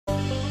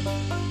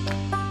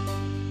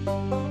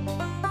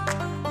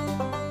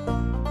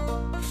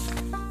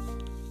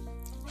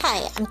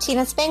Hi, I'm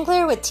Tina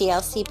Spangler with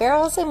TLC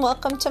Barrels, and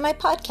welcome to my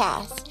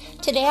podcast.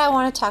 Today I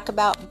want to talk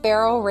about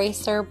barrel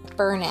racer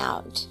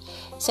burnout.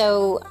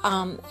 So,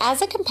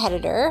 as a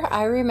competitor,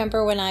 I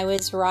remember when I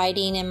was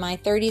riding in my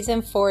 30s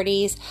and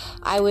 40s,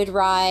 I would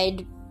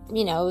ride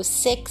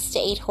 6 to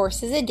 8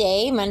 horses a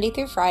day, Monday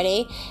through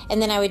Friday, and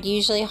then I would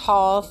usually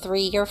haul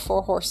 3 or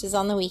 4 horses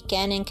on the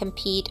weekend and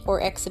compete or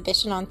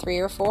exhibition on 3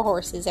 or 4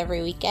 horses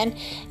every weekend.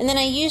 And then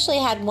I usually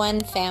had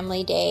one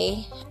family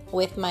day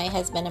with my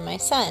husband and my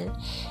son.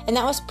 And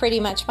that was pretty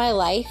much my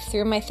life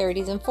through my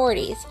 30s and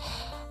 40s.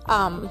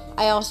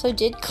 I also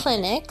did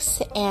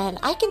clinics, and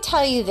I can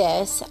tell you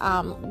this,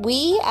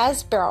 we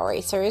as barrel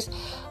racers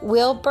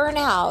will burn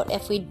out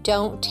if we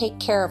don't take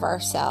care of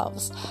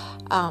ourselves.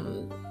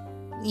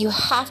 You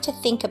have to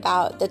think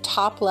about the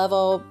top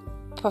level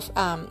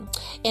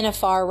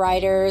NFR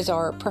riders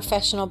or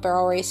professional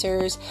barrel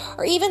racers,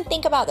 or even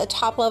think about the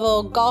top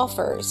level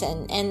golfers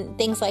and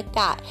things like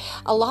that.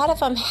 A lot of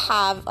them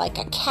have like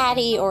a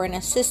caddy or an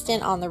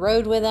assistant on the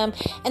road with them,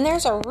 and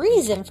there's a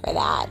reason for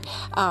that.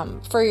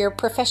 For your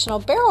professional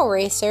barrel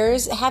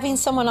racers, having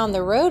someone on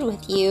the road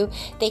with you,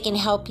 they can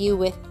help you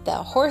with the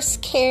horse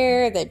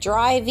care, the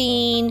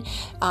driving.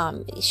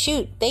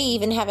 They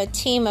even have a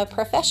team of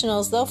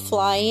professionals. They'll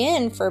fly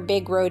in for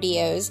big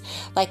rodeos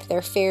like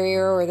their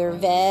farrier or their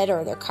vet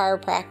or their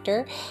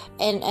chiropractor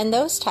and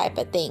those type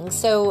of things.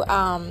 So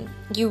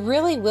you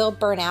really will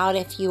burn out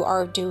if you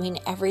are doing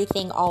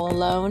everything all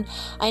alone.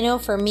 I know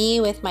for me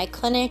with my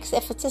clinics,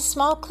 if it's a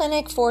small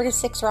clinic, 4 to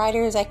 6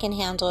 riders, I can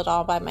handle it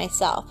all by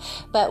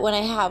myself. But when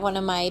I have one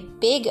of my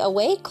big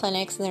away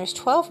clinics and there's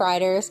 12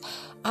 riders,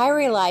 I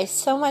rely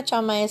so much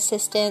on my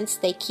assistants.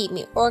 They keep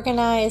me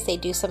organized. They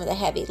do some of the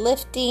heavy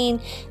lifting.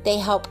 They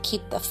help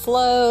keep the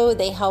flow.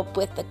 They help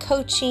with the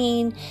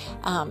coaching.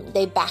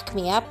 They back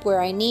me up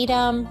where I need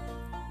them.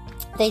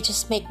 They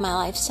just make my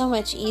life so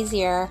much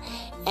easier,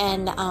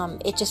 and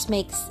it just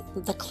makes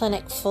the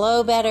clinic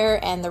flow better,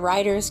 and the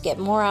riders get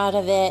more out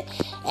of it.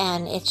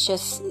 And it's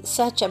just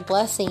such a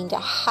blessing to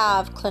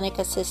have clinic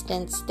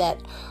assistants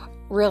that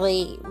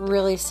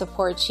really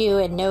support you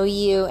and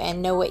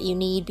know what you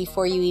need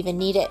before you even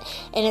need it.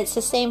 And it's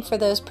the same for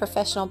those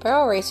professional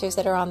barrel racers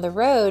that are on the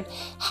road,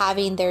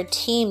 having their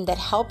team that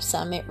helps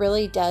them. It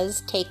really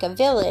does take a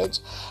village.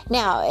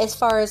 Now, as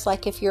far as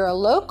like if you're a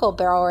local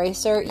barrel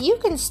racer, you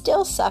can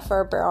still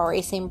suffer barrel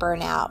racing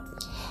burnout.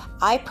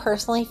 I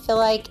personally feel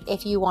like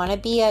if you want to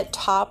be a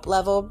top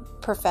level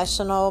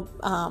professional,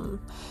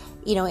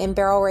 in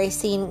barrel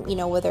racing,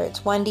 whether it's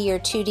 1D or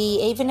 2D,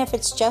 even if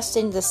it's just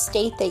in the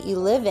state that you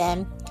live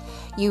in,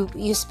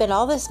 you spend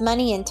all this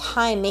money and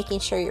time making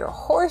sure your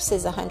horse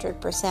is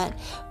 100%,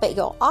 but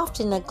you'll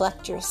often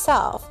neglect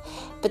yourself.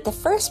 But the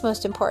first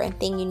most important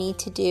thing you need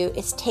to do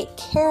is take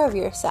care of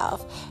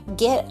yourself.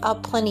 Get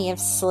up plenty of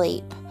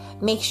sleep.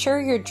 Make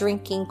sure you're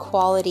drinking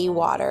quality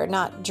water,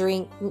 not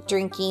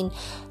drinking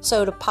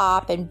soda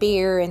pop and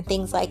beer and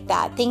things like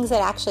that. Things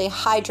that actually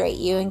hydrate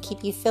you and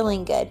keep you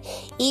feeling good.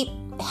 Eat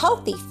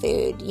healthy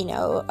food,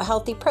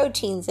 healthy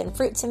proteins and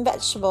fruits and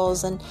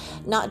vegetables, and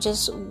not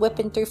just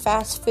whipping through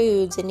fast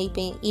foods and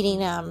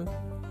eating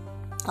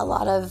a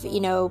lot of,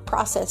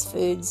 processed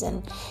foods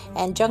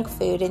and junk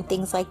food and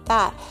things like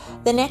that.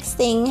 The next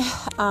thing,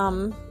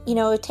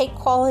 take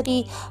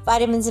quality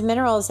vitamins and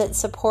minerals that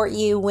support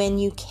you when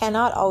you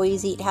cannot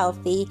always eat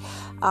healthy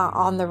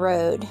on the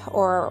road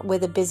or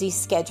with a busy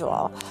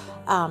schedule.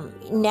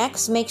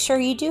 Next, make sure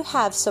you do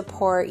have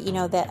support,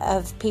 that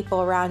of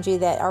people around you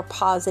that are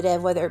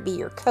positive, whether it be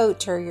your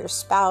coach or your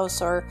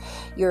spouse or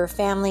your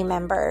family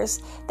members.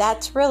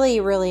 That's really,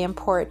 really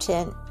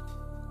important.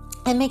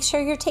 And make sure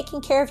you're taking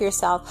care of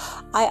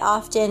yourself. I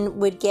often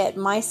would get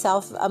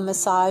myself a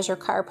massage or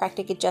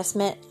chiropractic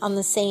adjustment on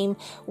the same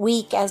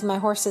week as my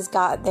horses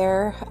got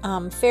their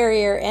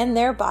farrier and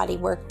their body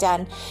work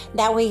done.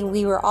 That way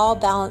we were all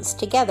balanced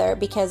together,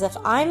 because if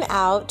I'm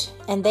out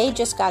and they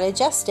just got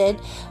adjusted,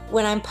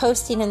 when I'm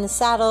posting in the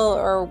saddle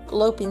or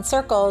loping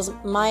circles,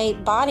 my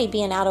body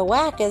being out of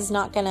whack is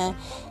not going to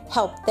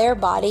help their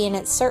body, and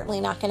it's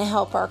certainly not going to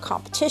help our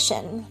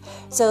competition.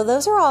 So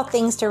those are all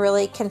things to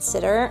really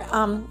consider.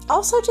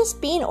 Also,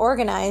 just being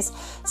organized.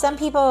 Some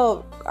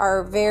people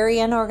are very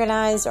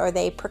unorganized or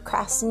they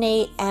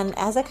procrastinate, and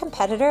as a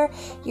competitor,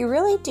 you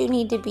really do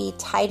need to be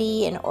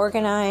tidy and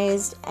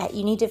organized.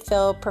 You need to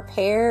feel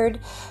prepared.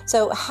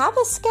 So have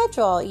a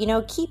schedule.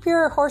 Keep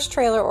your horse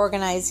trailer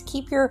organized,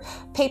 keep your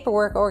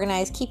paperwork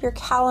organized, keep your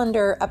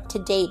calendar up to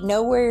date,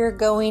 know where you're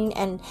going,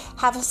 and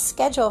have a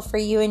schedule for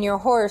you and your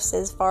horse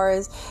as far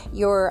as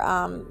your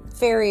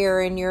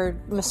farrier and your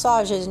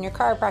massages and your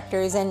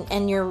chiropractors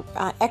and your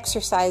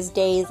exercise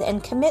days,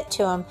 and commit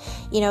to them.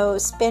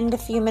 Spend a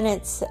few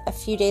minutes, a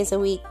few days a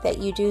week that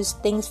you do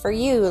things for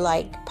you,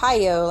 like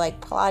PiYo,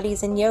 like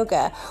Pilates and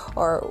yoga,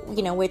 or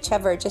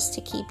whichever, just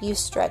to keep you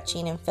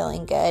stretching and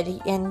feeling good,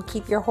 and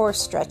keep your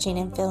horse stretching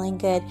and feeling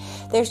good.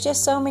 There's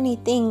just so many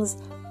things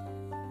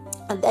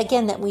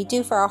again, that we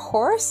do for our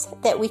horse,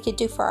 that we could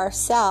do for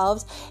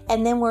ourselves,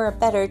 and then we're a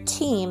better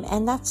team.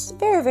 And that's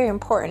very, very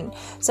important.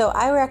 So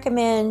I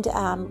recommend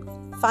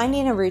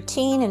finding a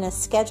routine and a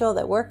schedule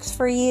that works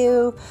for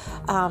you.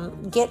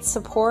 Get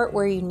support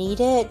where you need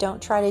it.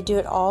 Don't try to do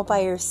it all by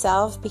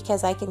yourself,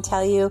 because I can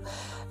tell you,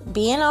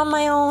 being on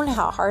my own,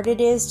 how hard it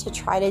is to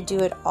try to do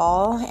it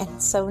all. And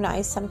it's so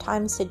nice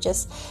sometimes to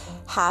just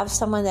have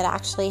someone that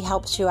actually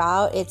helps you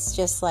out. It's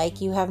just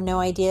like, you have no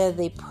idea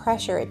the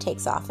pressure it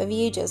takes off of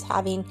you, just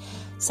having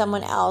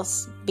someone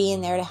else being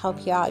there to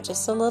help you out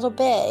just a little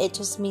bit. It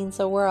just means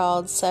the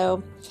world.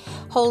 So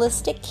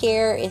holistic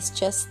care is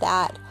just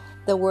that.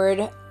 The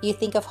word, you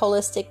think of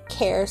holistic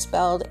care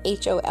spelled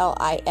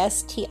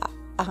HOLISTIC.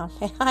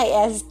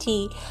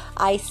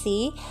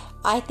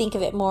 I think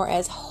of it more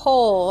as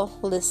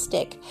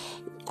holistic.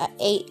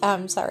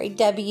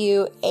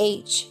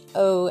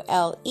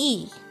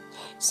 WHOLE.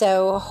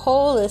 So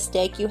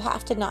holistic, you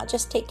have to not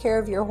just take care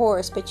of your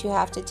horse, but you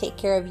have to take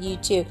care of you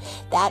too.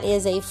 That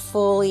is a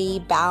fully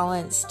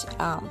balanced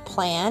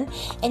plan,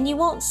 and you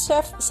won't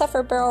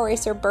suffer barrel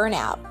racer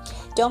burnout.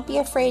 Don't be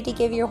afraid to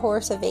give your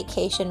horse a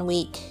vacation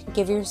week.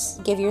 Give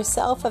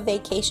yourself a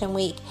vacation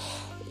week.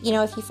 You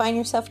know, if you find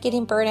yourself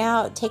getting burnt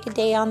out, take a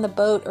day on the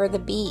boat or the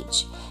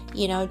beach.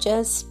 You know,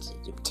 just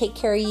take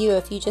care of you.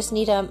 If you just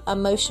need an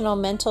emotional,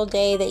 mental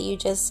day that you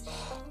just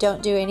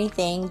don't do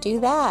anything, do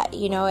that.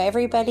 You know,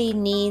 everybody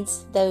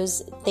needs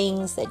those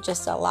things that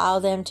just allow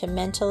them to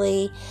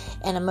mentally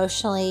and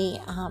emotionally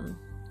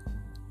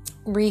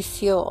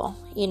refuel,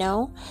 you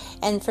know.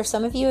 And for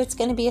some of you, it's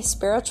going to be a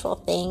spiritual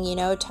thing, you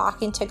know,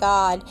 talking to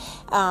God.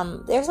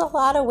 There's a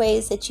lot of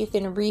ways that you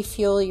can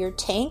refuel your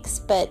tanks,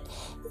 but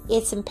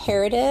it's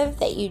imperative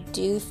that you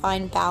do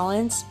find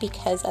balance,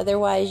 because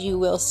otherwise you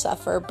will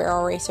suffer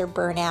barrel racer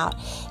burnout.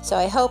 So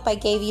I hope I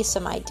gave you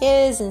some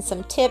ideas and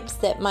some tips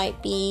that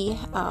might be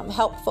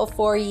helpful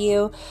for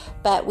you.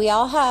 But we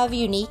all have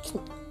unique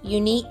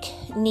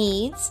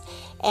needs,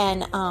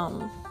 and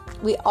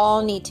we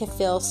all need to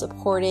feel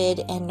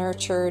supported and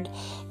nurtured.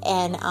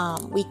 And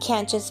we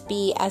can't just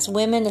be, as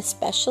women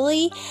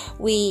especially,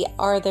 we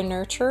are the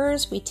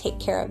nurturers. We take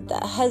care of the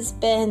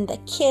husband, the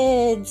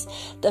kids,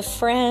 the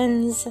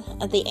friends,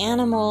 the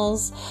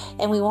animals,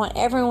 and we want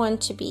everyone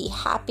to be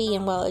happy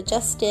and well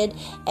adjusted.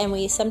 And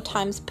we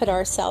sometimes put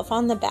ourselves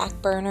on the back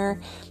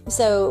burner.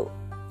 So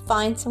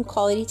find some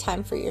quality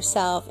time for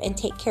yourself and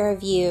take care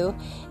of you,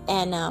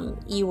 and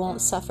you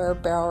won't suffer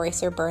barrel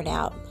racer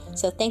burnout.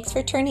 So thanks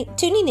for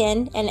tuning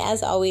in, and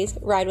as always,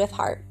 ride with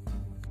heart.